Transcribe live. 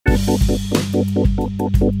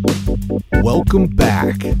Welcome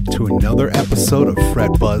back to another episode of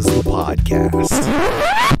Fret Buzz the podcast.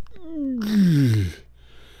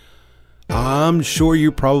 I'm sure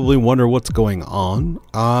you probably wonder what's going on.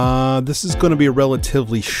 This is going to be a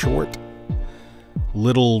relatively short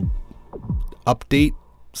little update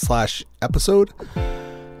 / episode.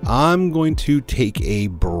 I'm going to take a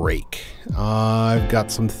break. I've got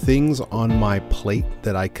some things on my plate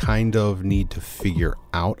that I kind of need to figure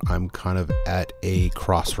out. I'm kind of at a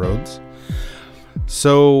crossroads.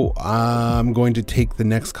 So I'm going to take the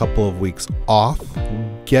next couple of weeks off,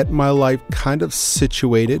 get my life kind of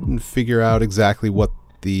situated, and figure out exactly what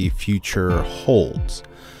the future holds.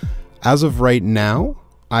 As of right now,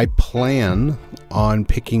 I plan on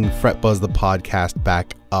picking Fret Buzz the podcast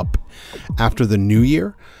back up after the new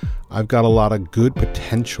year. I've got a lot of good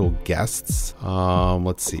potential guests.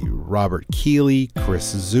 Let's see, Robert Keeley,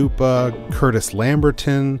 Chris Zupa, Curtis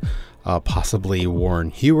Lamberton, possibly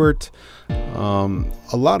Warren Hewart. A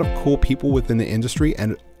lot of cool people within the industry,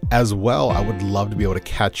 and as well, I would love to be able to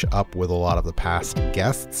catch up with a lot of the past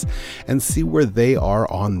guests and see where they are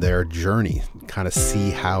on their journey, kind of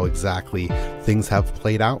see how exactly things have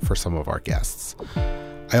played out for some of our guests.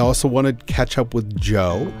 I also want to catch up with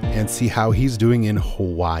Joe and see how he's doing in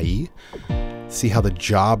Hawaii, see how the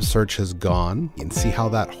job search has gone, and see how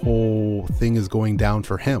that whole thing is going down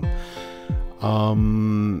for him.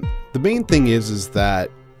 The main thing is that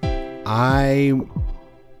I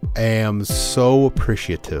am so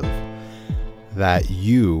appreciative that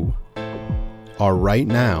you are right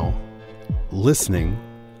now listening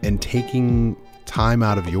and taking time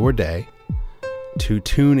out of your day to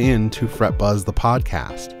tune in to Fret Buzz the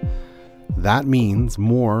podcast. That means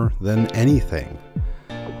more than anything.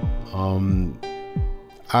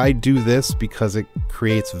 I do this because it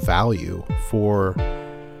creates value for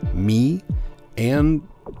me and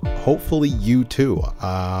hopefully you too.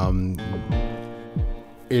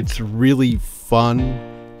 It's really fun,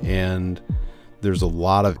 and there's a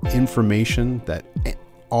lot of information that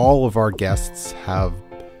all of our guests have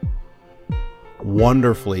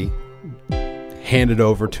wonderfully handed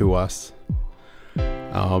over to us.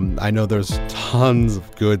 I know there's tons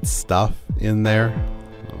of good stuff in there.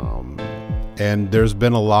 And there's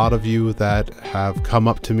been a lot of you that have come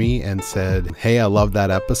up to me and said, hey, I love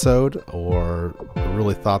that episode, or I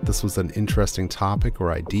really thought this was an interesting topic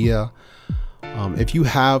or idea. If you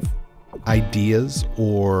have ideas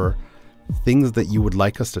or things that you would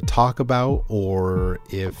like us to talk about, or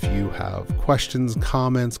if you have questions,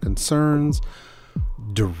 comments, concerns,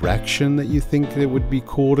 direction that you think it would be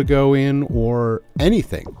cool to go in, or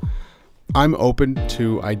anything, I'm open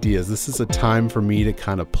to ideas. This is a time for me to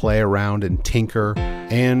kind of play around and tinker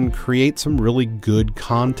and create some really good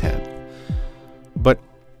content. But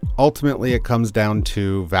ultimately it comes down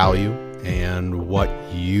to value and what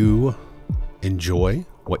you enjoy,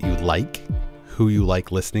 what you like, who you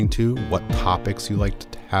like listening to, what topics you like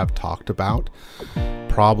to have talked about,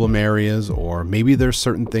 problem areas, or maybe there's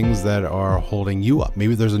certain things that are holding you up.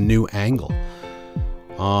 Maybe there's a new angle.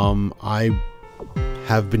 I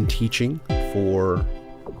have been teaching for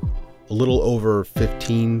a little over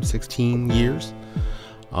 15, 16 years.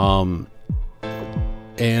 And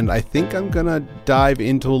I think I'm gonna dive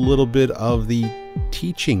into a little bit of the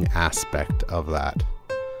teaching aspect of that.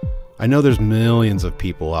 I know there's millions of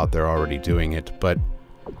people out there already doing it, but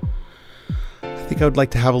I think I would like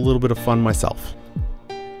to have a little bit of fun myself.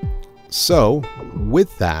 So,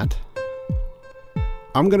 with that,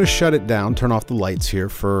 I'm going to shut it down, turn off the lights here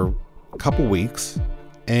for a couple weeks,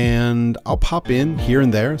 and I'll pop in here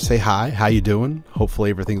and there, say hi, how you doing? Hopefully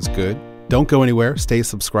everything's good. Don't go anywhere, stay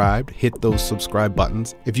subscribed, hit those subscribe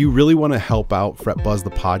buttons. If you really want to help out Fret Buzz the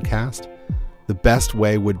podcast, the best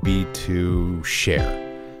way would be to share.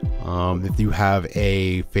 If you have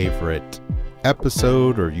a favorite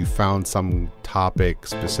episode or you found some topic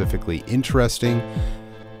specifically interesting,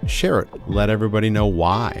 share it. Let everybody know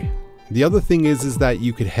why. The other thing is that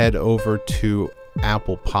you could head over to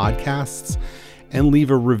Apple Podcasts and leave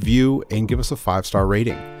a review and give us a 5-star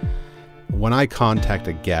rating. When I contact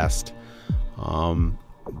a guest, the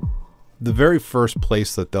very first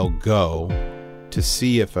place that they'll go to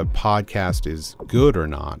see if a podcast is good or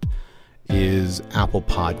not is Apple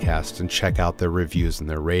Podcasts and check out their reviews and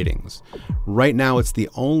their ratings. Right now, it's the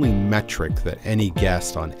only metric that any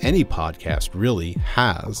guest on any podcast really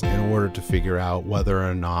has in order to figure out whether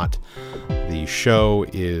or not the show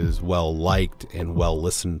is well liked and well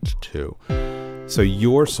listened to. So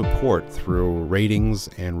your support through ratings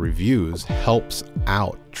and reviews helps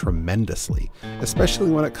out tremendously,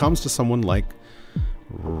 especially when it comes to someone like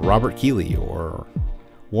Robert Keeley or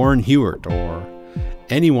Warren Hewart or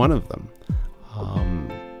any one of them.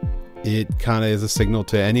 It kind of is a signal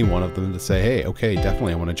to any one of them to say, hey, okay,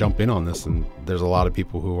 definitely I want to jump in on this, and there's a lot of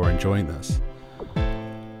people who are enjoying this.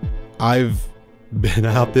 I've been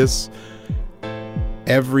out this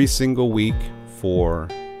every single week for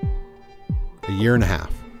a year and a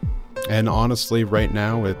half. And honestly, right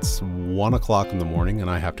now it's 1 o'clock in the morning and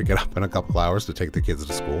I have to get up in a couple hours to take the kids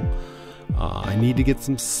to school. I need to get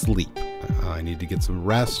some sleep. I need to get some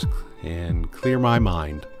rest and clear my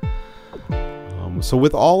mind. So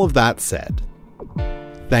with all of that said,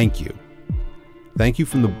 thank you. Thank you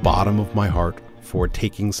from the bottom of my heart for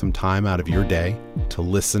taking some time out of your day to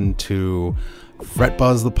listen to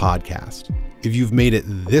FretBuzz the podcast. If you've made it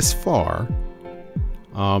this far,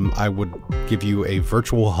 I would give you a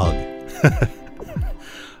virtual hug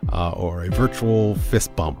or a virtual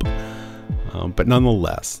fist bump. But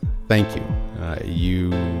nonetheless, thank you.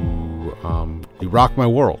 You rock my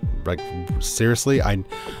world. Like, seriously, I do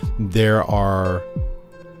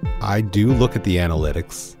look at the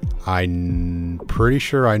analytics. I'm pretty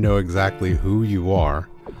sure I know exactly who you are.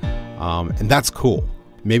 And that's cool.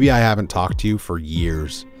 Maybe I haven't talked to you for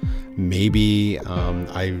years. Maybe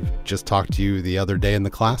I just talked to you the other day in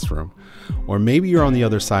the classroom. Or maybe you're on the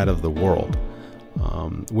other side of the world,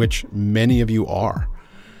 which many of you are.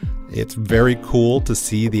 It's very cool to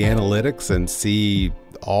see the analytics and see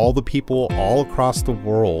all the people all across the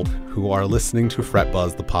world who are listening to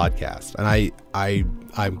FretBuzz the podcast. And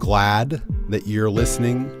I'm glad that you're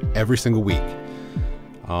listening every single week.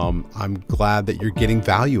 I'm glad that you're getting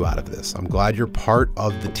value out of this. I'm glad you're part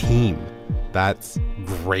of the team. That's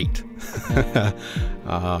great.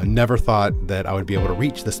 Never thought that I would be able to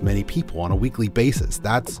reach this many people on a weekly basis.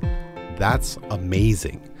 That's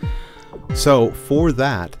amazing. So for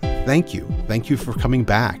that, thank you. Thank you for coming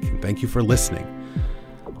back. And thank you for listening.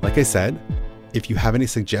 Like I said, if you have any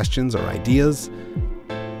suggestions or ideas,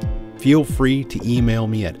 feel free to email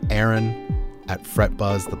me at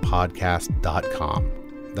aaron@fretbuzzthepodcast.com.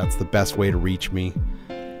 That's the best way to reach me.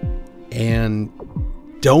 And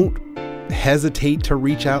don't hesitate to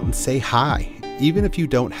reach out and say hi. Even if you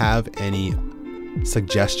don't have any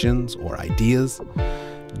suggestions or ideas,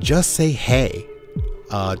 just say hey.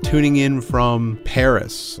 Tuning in from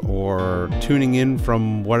Paris or tuning in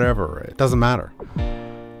from whatever, it doesn't matter.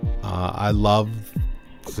 I love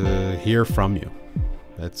to hear from you.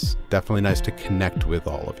 It's definitely nice to connect with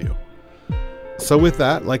all of you. So with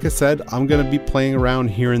that, like I said, I'm going to be playing around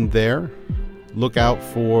here and there. Look out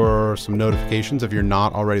for some notifications. If you're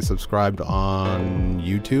not already subscribed on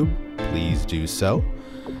YouTube, please do so.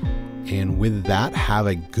 And with that, have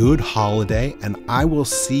a good holiday, and I will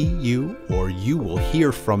see you, or you will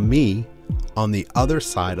hear from me, on the other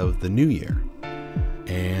side of the new year.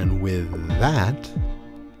 And with that,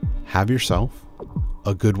 have yourself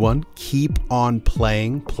a good one. Keep on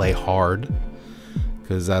playing. Play hard.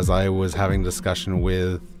 Because as I was having a discussion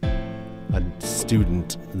with a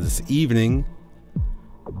student this evening,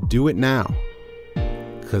 do it now.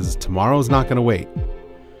 Because tomorrow's not going to wait.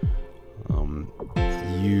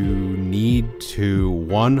 You need to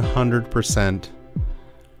 100%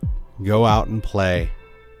 go out and play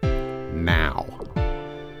now.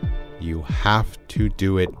 You have to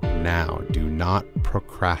do it now. Do not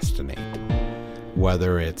procrastinate.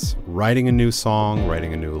 Whether it's writing a new song,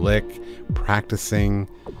 writing a new lick, practicing,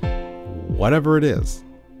 whatever it is,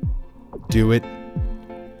 do it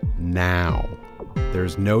now.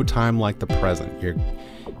 There's no time like the present.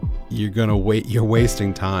 You're gonna wait. You're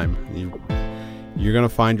wasting time. You're going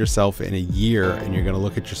to find yourself in a year and you're going to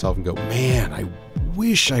look at yourself and go, man, I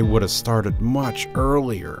wish I would have started much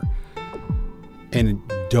earlier. And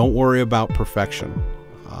don't worry about perfection.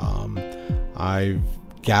 I've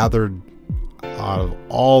gathered out of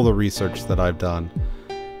all the research that I've done,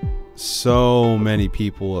 so many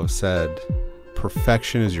people have said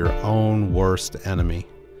perfection is your own worst enemy.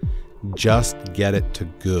 Just get it to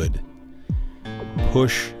good.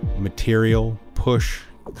 Push material, push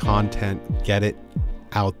content, get it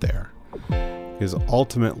out there, because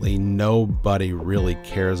ultimately nobody really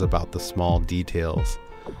cares about the small details.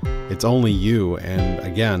 It's only you, and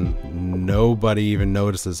again, nobody even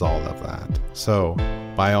notices all of that. So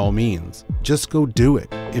by all means, just go do it.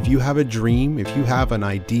 If you have a dream, if you have an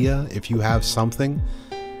idea, if you have something,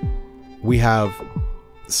 we have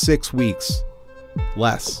 6 weeks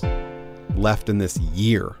less left in this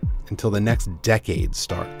year until the next decade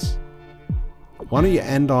starts. Why don't you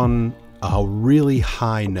end on a really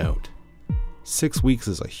high note? 6 weeks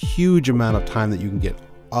is a huge amount of time that you can get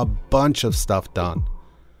a bunch of stuff done.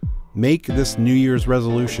 Make this New Year's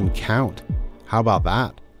resolution count. How about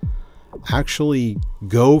that? Actually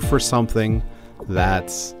go for something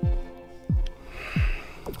that's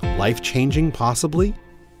life-changing, possibly.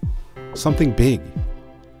 Something big.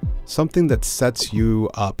 Something that sets you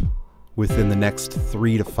up within the next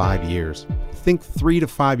 3 to 5 years. Think 3 to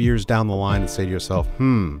 5 years down the line and say to yourself,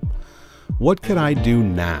 what could I do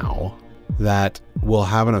now that will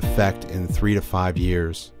have an effect in 3 to 5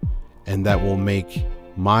 years and that will make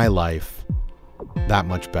my life that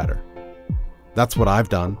much better? That's what I've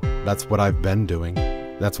done. That's what I've been doing.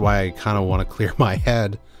 That's why I kind of want to clear my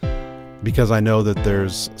head, because I know that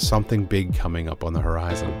there's something big coming up on the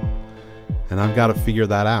horizon and I've got to figure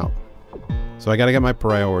that out. So I got to get my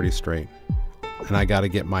priorities straight and I got to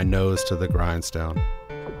get my nose to the grindstone.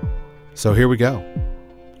 So here we go.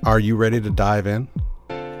 Are you ready to dive in?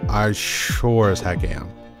 I sure as heck am.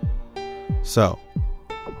 So,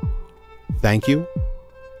 thank you,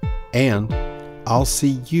 and I'll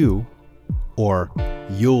see you, or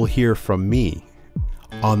you'll hear from me,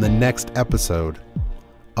 on the next episode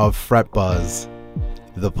of Fret Buzz,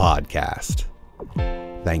 the podcast.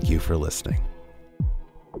 Thank you for listening.